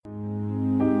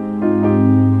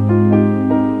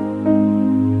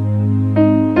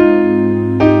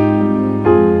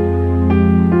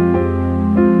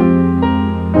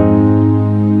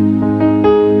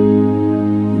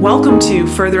to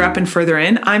Further Up and Further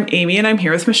In. I'm Amy and I'm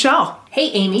here with Michelle. Hey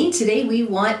Amy, today we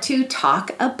want to talk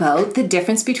about the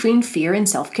difference between fear and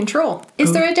self-control.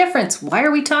 Is there a difference? Why are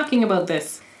we talking about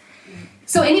this?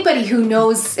 So anybody who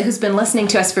knows, who's been listening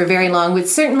to us for very long, would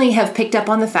certainly have picked up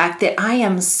on the fact that I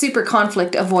am super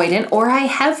conflict avoidant, or I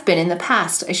have been in the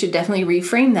past. I should definitely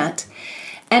reframe that.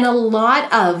 And a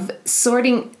lot of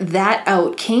sorting that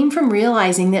out came from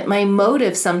realizing that my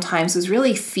motive sometimes was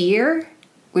really fear,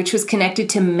 which was connected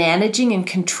to managing and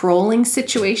controlling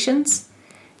situations,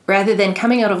 rather than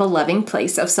coming out of a loving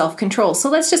place of self-control. So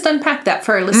let's just unpack that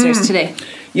for our listeners today.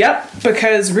 Yep,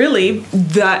 because really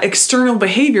the external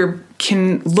behavior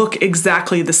can look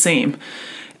exactly the same.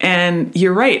 And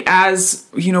you're right, as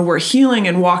you know, we're healing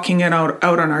and walking it out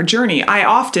on our journey, I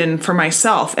often, for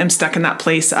myself, am stuck in that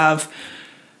place of,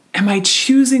 am I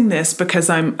choosing this because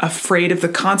I'm afraid of the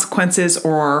consequences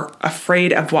or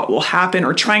afraid of what will happen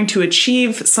or trying to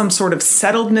achieve some sort of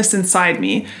settledness inside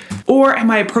me? Or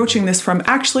am I approaching this from,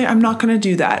 actually, I'm not going to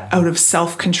do that out of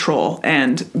self-control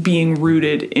and being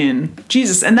rooted in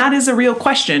Jesus? And that is a real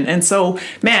question. And so,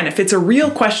 man, if it's a real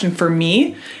question for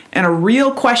me and a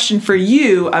real question for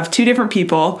you of two different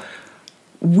people,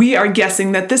 we are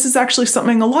guessing that this is actually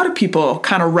something a lot of people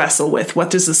kind of wrestle with. What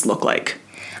does this look like?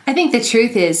 I think the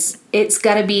truth is it's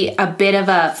got to be a bit of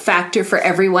a factor for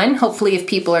everyone. Hopefully, if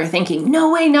people are thinking,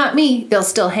 no way, not me, they'll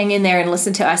still hang in there and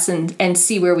listen to us and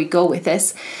see where we go with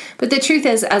this. But the truth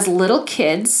is, as little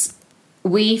kids,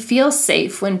 we feel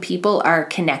safe when people are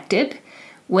connected,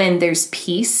 when there's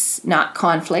peace, not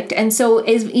conflict. And so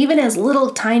even as little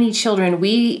tiny children,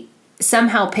 we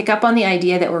somehow pick up on the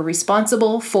idea that we're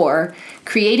responsible for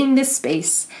creating this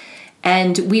space.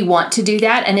 And we want to do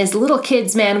that. And as little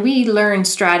kids, man, we learn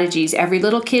strategies. Every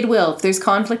little kid will. If there's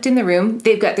conflict in the room,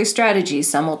 they've got their strategies.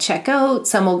 Some will check out.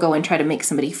 Some will go and try to make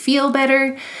somebody feel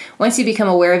better. Once you become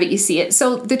aware of it, you see it.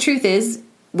 So the truth is,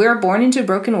 we're born into a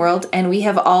broken world, and we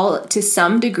have all, to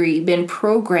some degree, been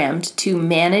programmed to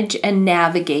manage and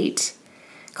navigate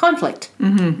conflict.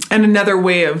 Mm-hmm. And another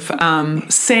way of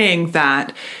saying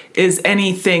that is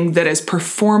anything that is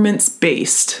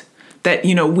performance-based. That,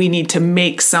 you know, we need to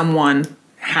make someone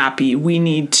happy. We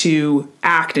need to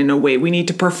act in a way. We need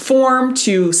to perform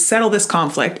to settle this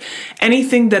conflict.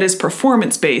 Anything that is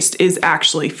performance-based is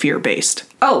actually fear-based.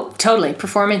 Oh, totally.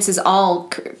 Performance is all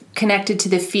connected to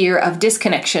the fear of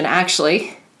disconnection,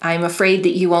 actually. I'm afraid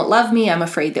that you won't love me. I'm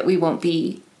afraid that we won't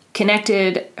be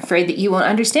connected, afraid that you won't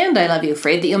understand I love you,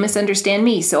 afraid that you'll misunderstand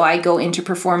me. So I go into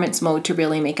performance mode to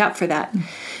really make up for that.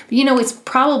 But you know, it's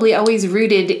probably always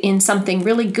rooted in something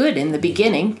really good in the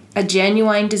beginning, a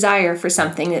genuine desire for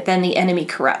something that then the enemy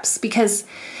corrupts. Because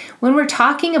when we're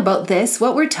talking about this,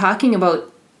 what we're talking about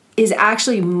is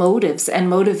actually motives and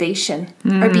motivation.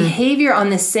 Our behavior on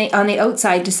the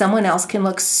outside to someone else can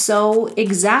look so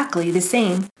exactly the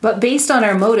same. But based on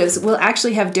our motives, we'll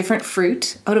actually have different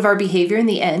fruit out of our behavior in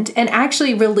the end and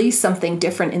actually release something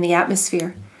different in the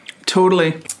atmosphere.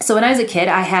 Totally. So when I was a kid,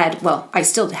 I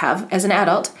still have as an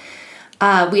adult,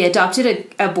 we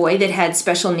adopted a boy that had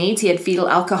special needs. He had fetal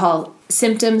alcohol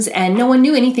symptoms, and no one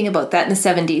knew anything about that in the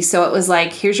 70s. So it was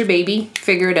like, here's your baby,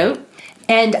 figure it out.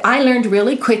 And I learned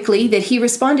really quickly that he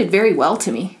responded very well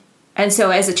to me. And so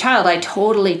as a child, I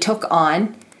totally took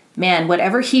on, man,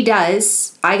 whatever he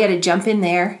does, I got to jump in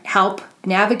there, help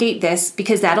navigate this,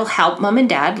 because that'll help mom and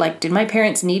dad. Like, did my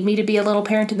parents need me to be a little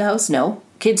parent in the house? No.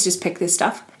 Kids just pick this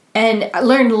stuff. And I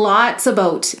learned lots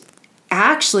about,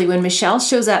 actually, when Michelle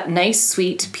shows up nice,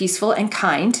 sweet, peaceful, and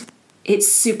kind, it's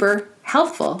super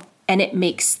helpful. And it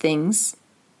makes things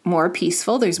more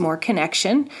peaceful. There's more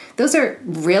connection. Those are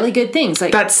really good things.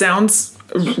 Like, that sounds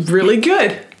really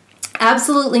good.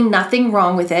 Absolutely nothing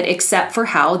wrong with it, except for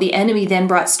how the enemy then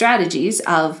brought strategies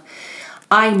of,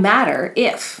 I matter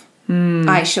if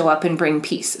I show up and bring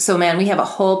peace. So man, we have a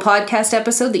whole podcast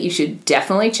episode that you should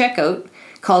definitely check out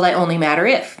called I Only Matter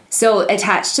If. So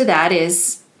attached to that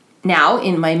is, now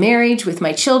in my marriage with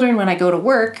my children, when I go to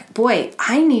work, boy,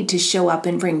 I need to show up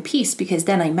and bring peace because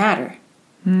then I matter.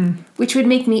 Which would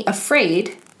make me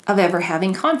afraid of ever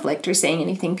having conflict or saying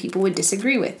anything people would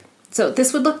disagree with. So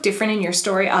this would look different in your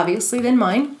story, obviously, than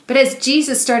mine. But as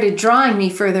Jesus started drawing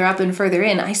me further up and further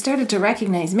in, I started to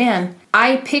recognize, man,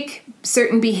 I pick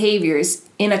certain behaviors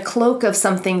in a cloak of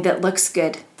something that looks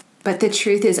good. But the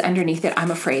truth is, underneath it, I'm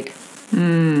afraid.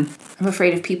 I'm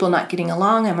afraid of people not getting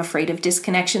along. I'm afraid of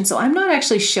disconnection. So I'm not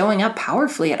actually showing up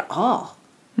powerfully at all.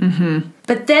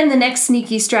 But then the next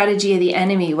sneaky strategy of the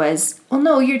enemy was, well,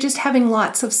 no, you're just having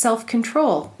lots of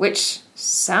self-control, which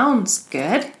sounds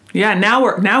good. Yeah, now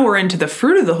we're into the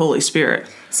fruit of the Holy Spirit.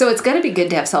 So it's got to be good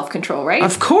to have self-control, right?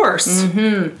 Of course.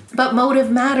 But motive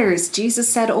matters. Jesus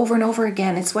said over and over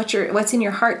again, it's what's in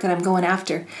your heart that I'm going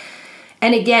after.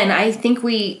 And again, I think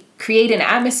we create an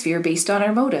atmosphere based on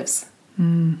our motives.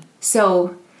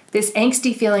 So this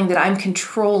angsty feeling that I'm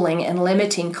controlling and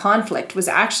limiting conflict was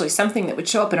actually something that would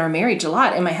show up in our marriage a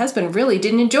lot. And my husband really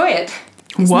didn't enjoy it.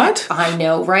 What? I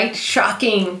know, right?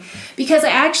 Shocking. Because I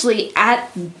actually, at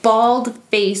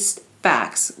bald-faced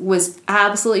facts, was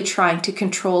absolutely trying to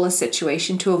control a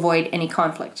situation to avoid any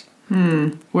conflict.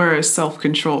 Whereas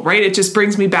self-control, right? It just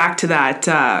brings me back to that,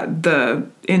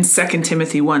 in 2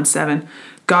 Timothy 1:7,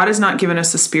 God has not given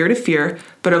us a spirit of fear,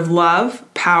 but of love,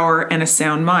 power, and a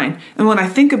sound mind. And when I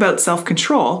think about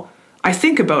self-control, I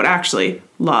think about actually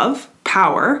love,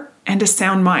 power, and a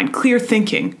sound mind, clear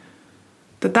thinking.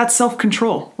 That's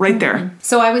self-control right there.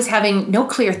 So I was having no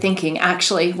clear thinking,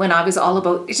 actually, when I was all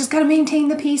about, you just got to maintain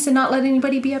the peace and not let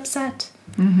anybody be upset.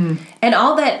 And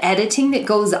all that editing that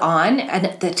goes on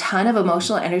and the ton of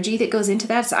emotional energy that goes into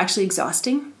that is actually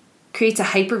exhausting. Creates a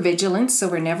hypervigilance, so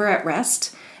we're never at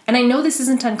rest. And I know this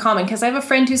isn't uncommon because I have a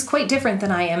friend who's quite different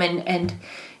than I am. And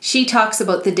she talks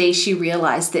about the day she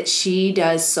realized that she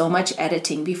does so much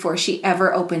editing before she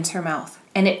ever opens her mouth.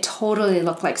 And it totally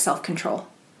looked like self-control.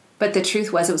 But the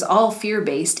truth was, it was all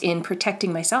fear-based in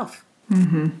protecting myself.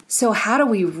 So how do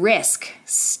we risk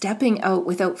stepping out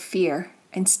without fear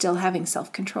and still having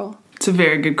self-control? It's a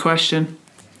very good question.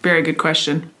 Very good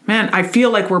question. Man, I feel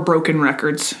like we're broken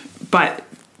records, but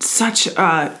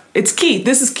it's key.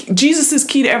 Jesus is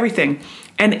key to everything.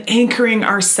 And anchoring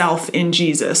ourselves in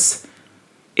Jesus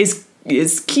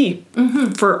is key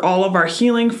for all of our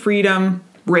healing, freedom,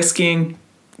 risking,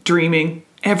 dreaming.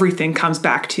 Everything comes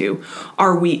back to,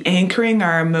 are we anchoring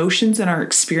our emotions and our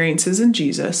experiences in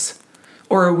Jesus,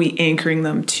 or are we anchoring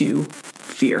them to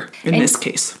fear in this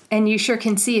case? And you sure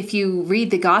can see if you read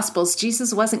the Gospels,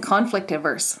 Jesus wasn't conflict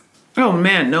averse. Oh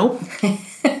man, nope.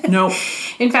 Nope.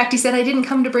 In fact, he said, I didn't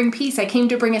come to bring peace, I came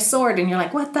to bring a sword. And you're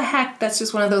like, what the heck? That's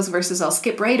just one of those verses I'll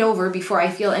skip right over before I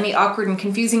feel any awkward and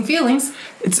confusing feelings.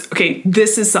 It's okay.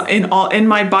 This is in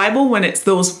my Bible when it's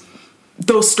those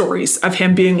stories of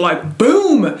him being like,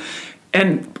 boom.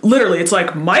 And literally it's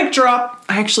like, mic drop.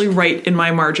 I actually write in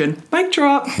my margin, mic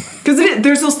drop. Because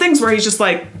there's those things where he's just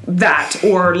like that,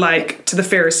 or like to the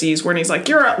Pharisees when he's like,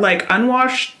 you're at like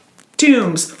unwashed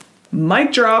tombs,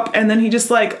 mic drop. And then he just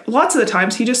like, lots of the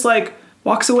times he just like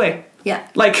walks away. Yeah.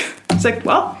 Like, it's like,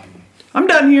 well, I'm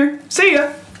done here. See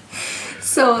ya.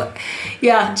 So,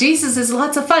 yeah, Jesus is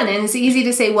lots of fun. And it's easy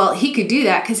to say, well, he could do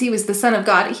that because he was the Son of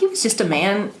God. He was just a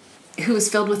man who was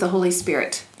filled with the Holy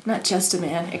Spirit. Not just a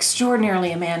man,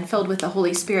 extraordinarily a man filled with the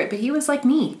Holy Spirit, but he was like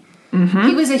me.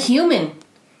 He was a human.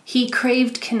 He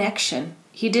craved connection.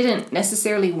 He didn't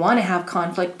necessarily want to have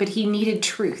conflict, but he needed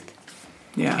truth.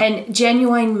 Yeah. And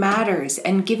genuine matters,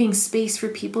 and giving space for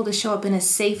people to show up in a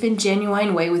safe and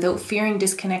genuine way without fearing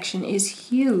disconnection is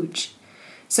huge.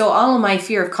 So all of my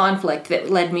fear of conflict that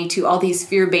led me to all these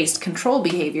fear-based control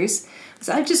behaviors was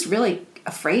I'm just really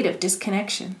afraid of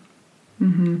disconnection.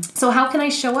 So how can I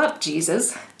show up,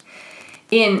 Jesus,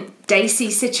 in dicey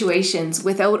situations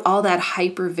without all that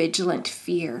hyper-vigilant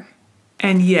fear?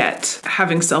 And yet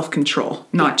having self-control,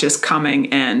 not just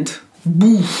coming and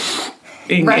boof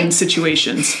in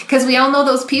situations. Because we all know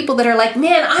those people that are like,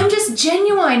 man, I'm just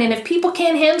genuine, and if people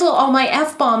can't handle all my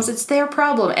F-bombs, it's their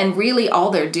problem. And really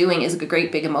all they're doing is a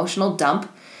great big emotional dump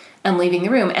and leaving the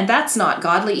room. And that's not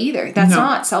godly either. That's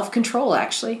not self-control,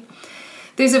 actually.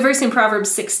 There's a verse in Proverbs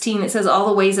 16 that says, all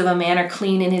the ways of a man are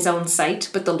clean in his own sight,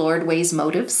 but the Lord weighs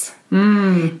motives.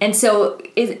 And so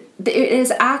it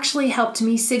has actually helped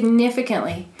me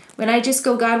significantly when I just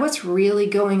go, God, what's really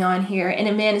going on here?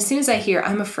 And man, as soon as I hear,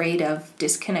 I'm afraid of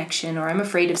disconnection, or I'm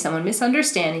afraid of someone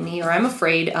misunderstanding me, or I'm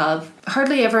afraid of,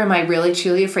 hardly ever am I really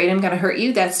truly afraid I'm going to hurt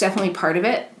you. That's definitely part of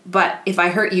it. But if I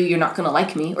hurt you, you're not going to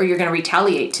like me, or you're going to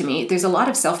retaliate to me. There's a lot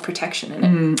of self-protection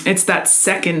in it. It's that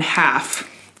second half.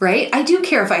 Right? I do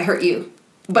care if I hurt you,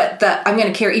 but I'm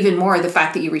going to care even more the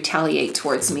fact that you retaliate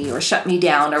towards me or shut me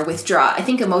down or withdraw. I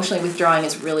think emotionally withdrawing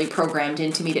is really programmed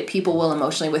into me that people will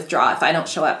emotionally withdraw if I don't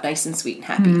show up nice and sweet and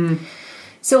happy.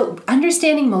 So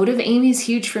understanding motive, Amy, is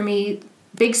huge for me.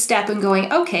 Big step in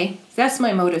going, okay, that's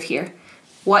my motive here.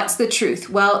 What's the truth?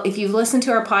 Well, if you've listened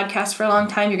to our podcast for a long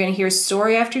time, you're going to hear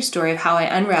story after story of how I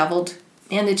unraveled.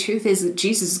 And the truth is that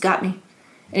Jesus got me.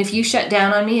 And if you shut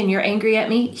down on me and you're angry at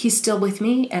me, he's still with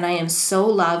me, and I am so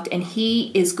loved, and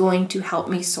he is going to help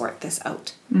me sort this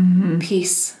out.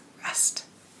 Peace, rest.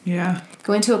 Yeah.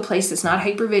 Go into a place that's not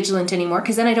hypervigilant anymore,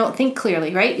 because then I don't think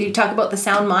clearly, right? You talk about the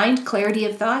sound mind, clarity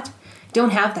of thought.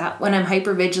 Don't have that when I'm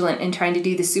hypervigilant and trying to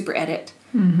do the super edit.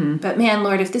 But man,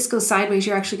 Lord, if this goes sideways,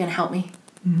 you're actually going to help me.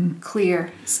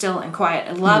 Clear, still, and quiet.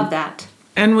 I love that.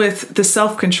 And with the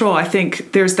self-control, I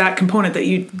think there's that component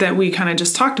that we kind of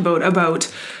just talked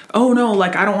about, oh no,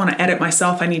 like I don't want to edit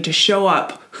myself. I need to show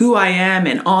up who I am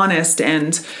and honest,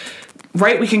 and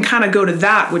right, we can kind of go to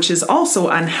that, which is also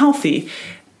unhealthy.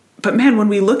 But man, when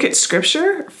we look at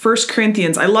scripture, 1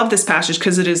 Corinthians, I love this passage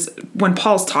because it is, when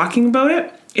Paul's talking about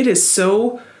it, it is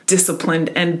so disciplined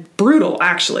and brutal,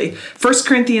 actually. 1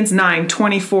 Corinthians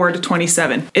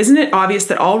 9:24-27. Isn't it obvious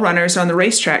that all runners on the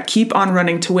racetrack keep on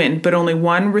running to win, but only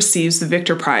one receives the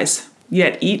victor prize?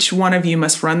 Yet each one of you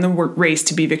must run the race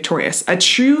to be victorious. A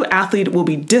true athlete will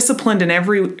be disciplined in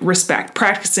every respect,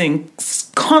 practicing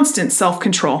constant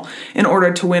self-control in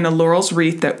order to win a laurel's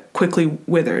wreath that quickly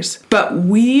withers. But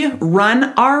we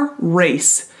run our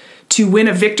race to win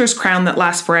a victor's crown that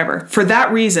lasts forever. For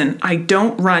that reason, I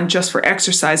don't run just for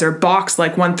exercise or box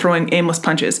like one throwing aimless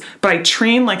punches, but I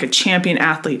train like a champion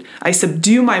athlete. I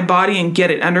subdue my body and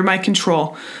get it under my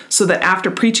control so that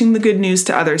after preaching the good news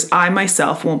to others, I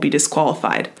myself won't be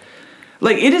disqualified.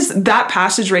 Like, it is, that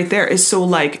passage right there is so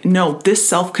like, no, this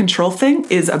self-control thing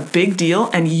is a big deal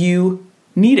and you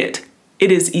need it.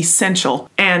 It is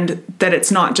essential, and that it's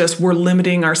not just we're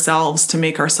limiting ourselves to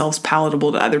make ourselves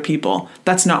palatable to other people.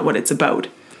 That's not what it's about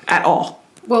at all.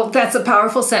 Well, that's a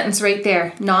powerful sentence right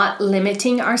there. Not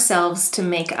limiting ourselves to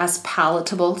make us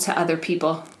palatable to other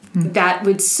people. That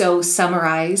would so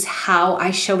summarize how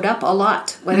I showed up a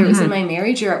lot. Whether it was in my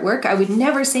marriage or at work, I would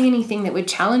never say anything that would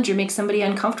challenge or make somebody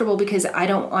uncomfortable because I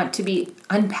don't want to be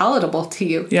unpalatable to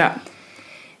you. Yeah.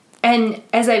 And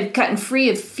as I've gotten free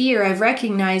of fear, I've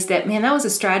recognized that, man, that was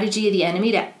a strategy of the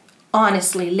enemy to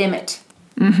honestly limit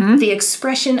the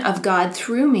expression of God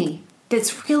through me.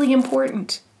 That's really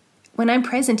important. When I'm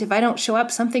present, if I don't show up,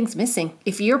 something's missing.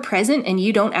 If you're present and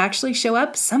you don't actually show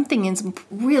up, something is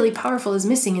really powerful is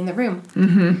missing in the room.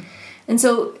 And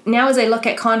so now as I look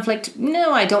at conflict,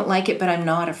 no, I don't like it, but I'm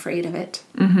not afraid of it.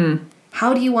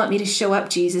 How do you want me to show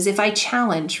up, Jesus? If I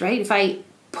challenge, right? If I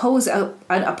pose an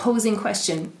opposing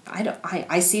question,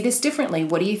 I see this differently.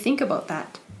 What do you think about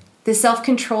that? The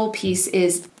self-control piece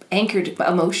is anchored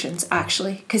emotions,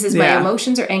 actually, because as my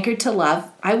emotions are anchored to love,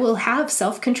 I will have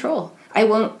self-control. I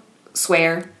won't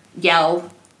swear,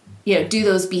 yell, do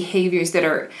those behaviors that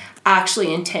are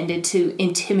actually intended to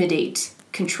intimidate,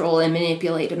 control, and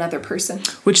manipulate another person.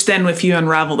 Which then, if you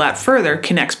unravel that further,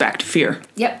 connects back to fear.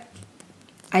 Yep.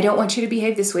 I don't want you to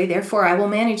behave this way, therefore I will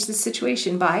manage this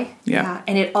situation by. Yeah.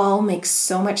 And it all makes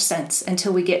so much sense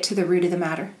until we get to the root of the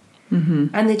matter.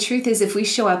 And the truth is, if we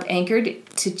show up anchored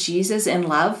to Jesus in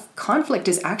love, conflict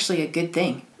is actually a good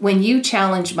thing. When you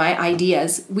challenge my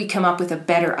ideas, we come up with a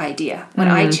better idea. When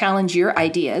I challenge your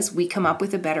ideas, we come up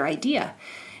with a better idea.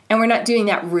 And we're not doing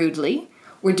that rudely.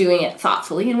 We're doing it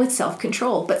thoughtfully and with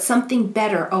self-control. But something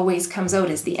better always comes out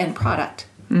as the end product.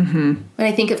 When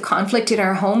I think of conflict in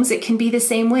our homes, it can be the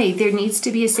same way. There needs to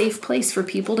be a safe place for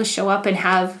people to show up and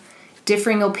have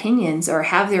differing opinions or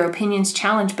have their opinions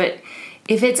challenged. But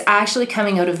if it's actually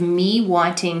coming out of me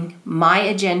wanting my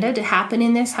agenda to happen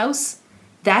in this house,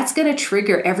 that's going to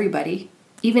trigger everybody.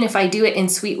 Even if I do it in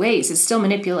sweet ways, it's still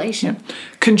manipulation.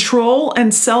 Control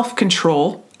and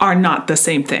self-control are not the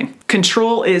same thing.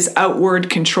 Control is outward,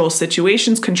 control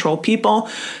situations, control people.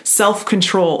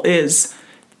 Self-control is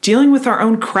dealing with our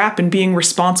own crap and being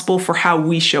responsible for how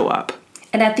we show up.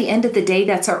 And at the end of the day,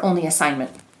 that's our only assignment.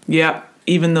 Yeah,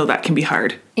 even though that can be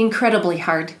hard. Incredibly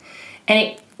hard. And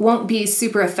it won't be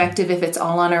super effective if it's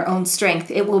all on our own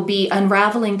strength. It will be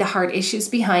unraveling the hard issues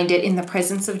behind it in the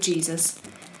presence of Jesus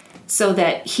so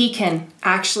that he can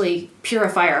actually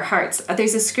purify our hearts.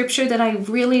 There's a scripture that I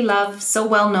really love, so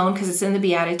well known because it's in the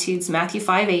Beatitudes, Matthew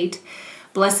 5:8.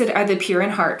 Blessed are the pure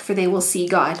in heart, for they will see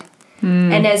God.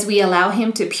 And as we allow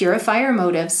him to purify our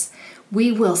motives,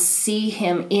 we will see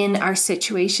him in our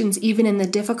situations, even in the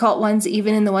difficult ones,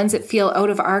 even in the ones that feel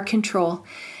out of our control.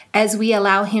 As we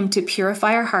allow him to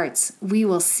purify our hearts, we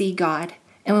will see God.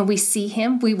 And when we see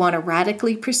him, we want to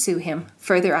radically pursue him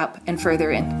further up and further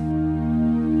in.